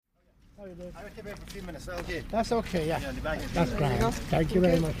How you doing? I will keep here for a few minutes, okay? That's okay, yeah. Yeah, That's grand. Thank you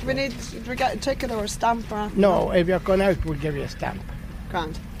very much. Do we get a ticket or a stamp? Or No, if you're going out, we'll give you a stamp.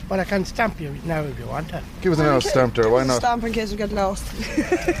 Grand. But I can stamp you now if you want to. Give us another stamp there, why Give us a not? stamp in case we get lost. Is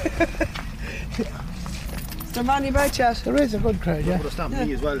there money about yet? There is a good crowd, yeah. Put a stamp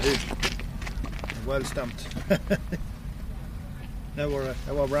me as well, too. Well stamped. Now we're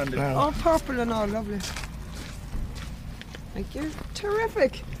branded. Now, Oh, purple and all, lovely. Thank you.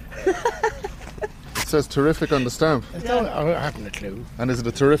 Terrific. It says terrific on the stamp. I haven't a clue. And is it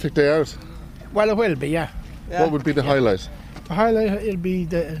a terrific day out? Well, it will be, yeah. Yeah. What would be the highlight? The highlight, it'll be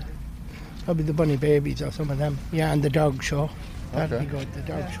probably the bunny babies or some of them. Yeah, and the dog show. That'll Okay. be good, the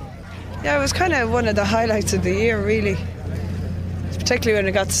dog show. Yeah, it was kind of one of the highlights of the year, really. Particularly when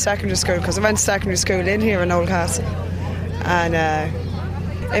I got to secondary school, because I went to secondary school in here in Oldcastle. And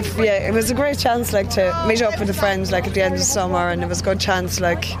it was a great chance, like, to meet up with the friends, like, at the end of the summer, and it was a good chance,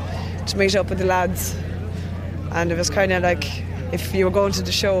 like, to meet up with the lads. And it was kind of like, if you were going to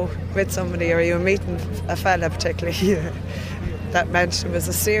the show with somebody, or you were meeting a fella particularly, that meant it was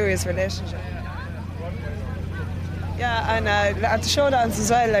a serious relationship. Yeah, and at the show dance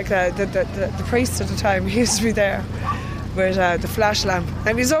as well, like the priest at the time, he used to be there with the flash lamp. And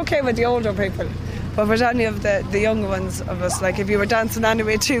he was okay with the older people, but with any of the younger ones of us, like if you were dancing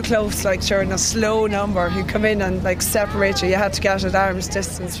anyway too close, like during a slow number, he'd come in and like separate you. You had to get at arm's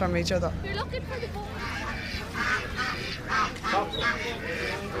distance from each other. You're looking for the ball.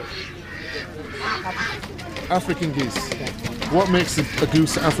 African geese. What makes a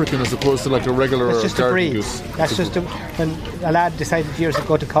goose African as opposed to like a regular It's or just a garden breed. goose? That's just when a lad decided years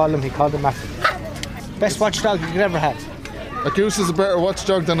ago to call them, he called them African. Best watchdog you could ever have. A goose is a better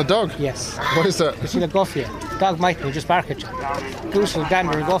watchdog than a dog? Yes. Why is that? Because he'll go for you. Dog mightn't, he'll just bark at you. Goose will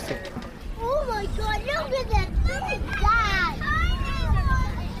gander and go for you. Oh my God, look at that. Look at that.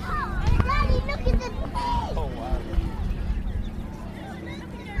 Daddy, look at the Oh, wow.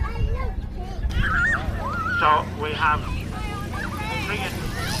 So we have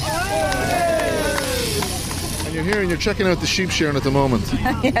And you're here and you're checking out the sheep shearing at the moment.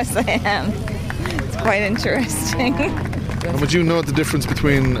 Yes, I am. It's quite interesting. And would you know the difference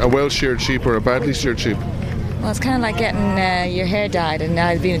between a well-sheared sheep or a badly sheared sheep? Well, it's kind of like getting your hair dyed and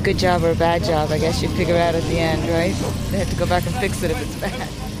either being a good job or a bad job. I guess you figure out at the end, right? They have to go back and fix it if it's bad.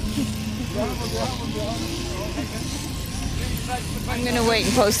 I'm going to wait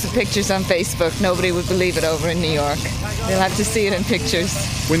and post the pictures on Facebook. Nobody would believe it over in New York. They'll have to see it in pictures.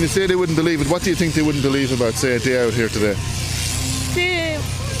 When you say they wouldn't believe it, what do you think they wouldn't believe about, say, a day out here today?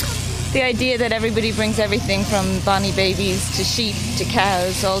 The idea that everybody brings everything from bonny babies to sheep to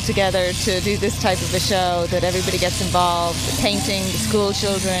cows all together to do this type of a show, that everybody gets involved, the painting, the school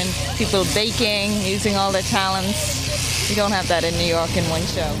children, people baking, using all their talents. You don't have that in New York in one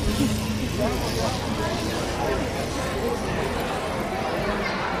show.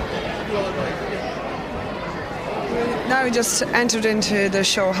 Now we just entered into the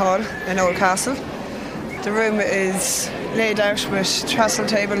show hall in Oldcastle. The room is laid out with trestle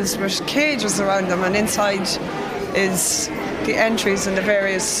tables with cages around them, and inside is the entries in the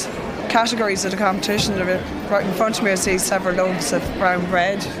various categories of the competition. Right in front of me I see several loaves of brown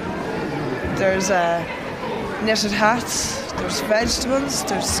bread. There's knitted hats, there's vegetables,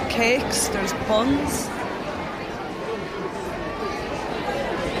 there's cakes, there's buns.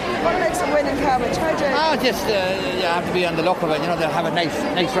 What makes a winning cabbage? How do you... You have to be on the luck of it. You know, they'll have a nice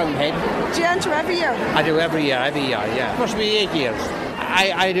round head. Do you enter every year? I do every year, yeah. It must be 8 years.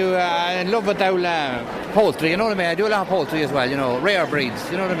 I do, I love it down poultry, you know what I mean? I do a lot of poultry as well, you know, rare breeds,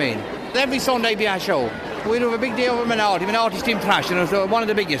 you know what I mean? Every Sunday be a show. We do a big day over Minority steam trash, you know, so one of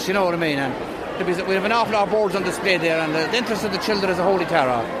the biggest, you know what I mean? And we have an awful lot of boards on display there, and the interest of the children is a holy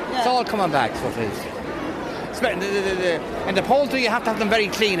terror. Yeah. It's all coming back, so it is. And the poultry, you have to have them very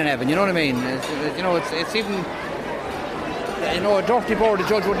clean and everything, you know what I mean? It's even, you know, a dirty board the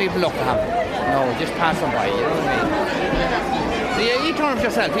judge wouldn't even look at them. No, just pass them by, you know what I mean? So you turnip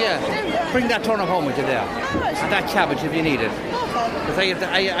yourself, yeah. Bring that turnip home with you there. And that cabbage if you need it. Because I have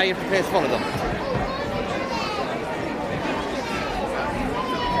the place full of them.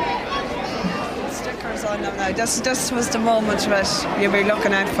 Stickers on them now. This was the moment that you'd be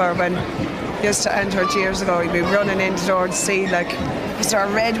looking out for when you used to enter it years ago. You'd be running into the door to see, like, is there a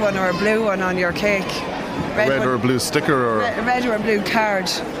red one or a blue one on your cake? Red or a blue sticker or... Red or a blue card.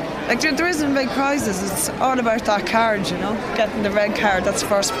 Like, there isn't big prizes. It's all about that card, you know. Getting the red card, that's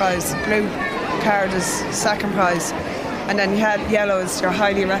first prize. Blue card is second prize. And then you had yellow is your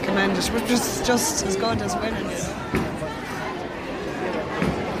highly recommended, which is just as good as winning, you know.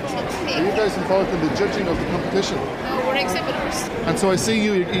 Are you guys involved in the judging of the competition? our exhibitors. And so I see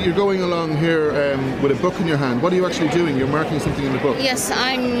you're going along here with a book in your hand. What are you actually doing? You're marking something in the book. Yes,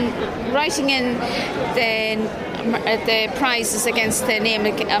 I'm writing in the prizes against the name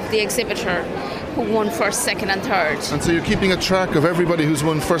of the exhibitor who won first, second and third. And so you're keeping a track of everybody who's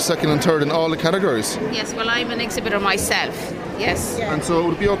won first, second and third in all the categories? Yes, well, I'm an exhibitor myself, yes. And so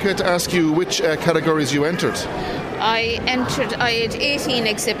would it be okay to ask you which categories you entered? I had 18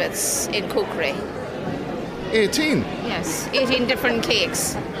 exhibits in cookery. 18? Yes, 18 different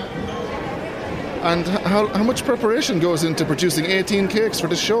cakes. And how much preparation goes into producing 18 cakes for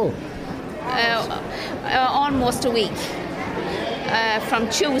this show? Almost a week. From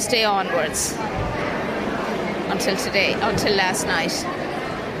Tuesday onwards until last night,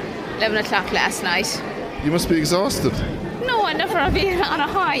 11 o'clock last night. You must be exhausted. No, I never have been on a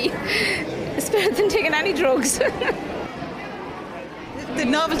high. It's better than taking any drugs. The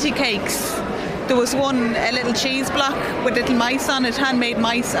novelty cakes. There was one, a little cheese block with little mice on it, handmade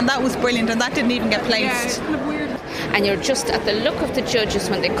mice, and that was brilliant, and that didn't even get placed. And you're just at the look of the judges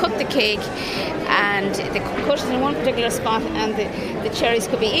when they cut the cake, and they cut it in one particular spot, and the cherries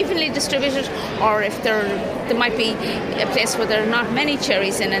could be evenly distributed, or if there might be a place where there are not many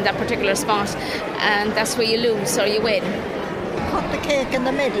cherries in that particular spot, and that's where you lose or you win. Cut the cake in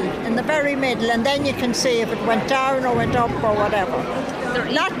the middle, in the very middle, and then you can see if it went down or went up or whatever.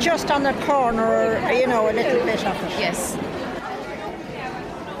 Not just on the corner or, a little bit of it. Yes.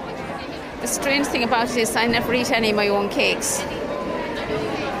 The strange thing about it is I never eat any of my own cakes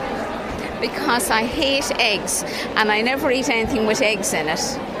because I hate eggs, and I never eat anything with eggs in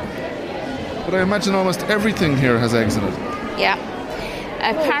it. But I imagine almost everything here has eggs in it. Yeah.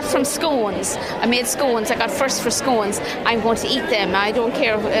 Apart from scones, I made scones. I got first for scones. I'm going to eat them. I don't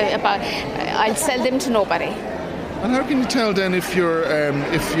care about. I'll sell them to nobody. And how can you tell then if your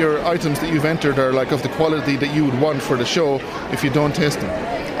items that you've entered are like of the quality that you would want for the show if you don't taste them?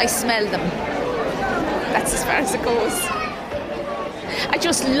 I smell them. That's as far as it goes. I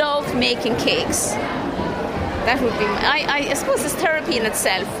just love making cakes. That would be. I suppose it's therapy in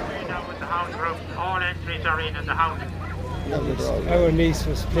itself. All entries are in the house. Our niece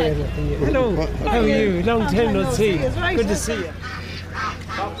was playing with me. Hello, how are you? Long time no see. Good to see you.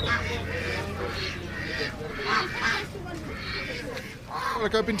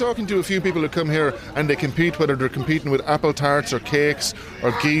 Like I've been talking to a few people who come here and they compete, whether they're competing with apple tarts or cakes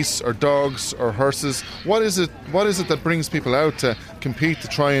or geese or dogs or horses. What is it that brings people out to compete, to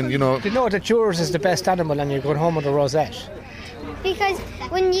try and, To know that yours is the best animal and you're going home with a rosette. Because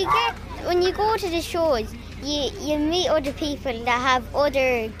when you go to the shows, you meet other people that have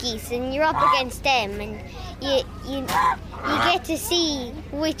other geese, and you're up against them, and you get to see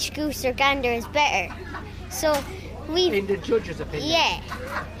which goose or gander is better. So in the judge's opinion. Yeah,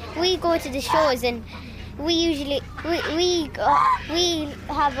 we go to the shows, and we usually we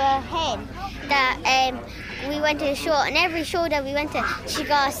have a hen that we went to a show, and every show that we went to, she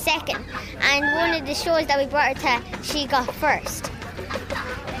got second, and one of the shows that we brought her to, she got first.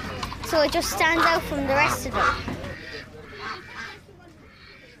 So it just stands out from the rest of them.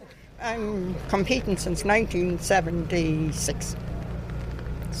 I'm competing since 1976,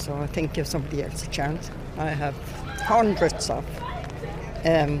 so I think give somebody else a chance. I have hundreds of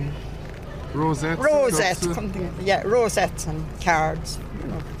rosettes, rosettes and cards,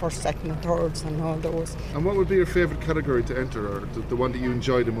 first, second and thirds and all those. And what would be your favourite category to enter, or the one that you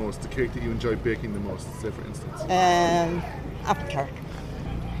enjoy the most, the cake that you enjoy baking the most, say for instance? Apple tart.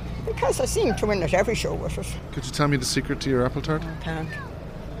 Because I seem to win at every show with it. Could you tell me the secret to your apple tart? I can't.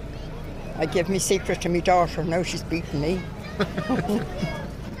 I give my secret to my daughter, now she's beating me.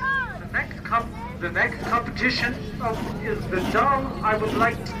 The next competition is the doll I would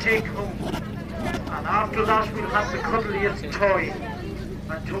like to take home. And after that we'll have the cuddliest toy.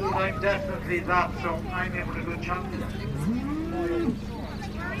 I'm told I'm definitely that, so I'm able to go chance.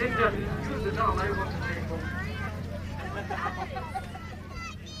 Linda, choose the doll I want to take home.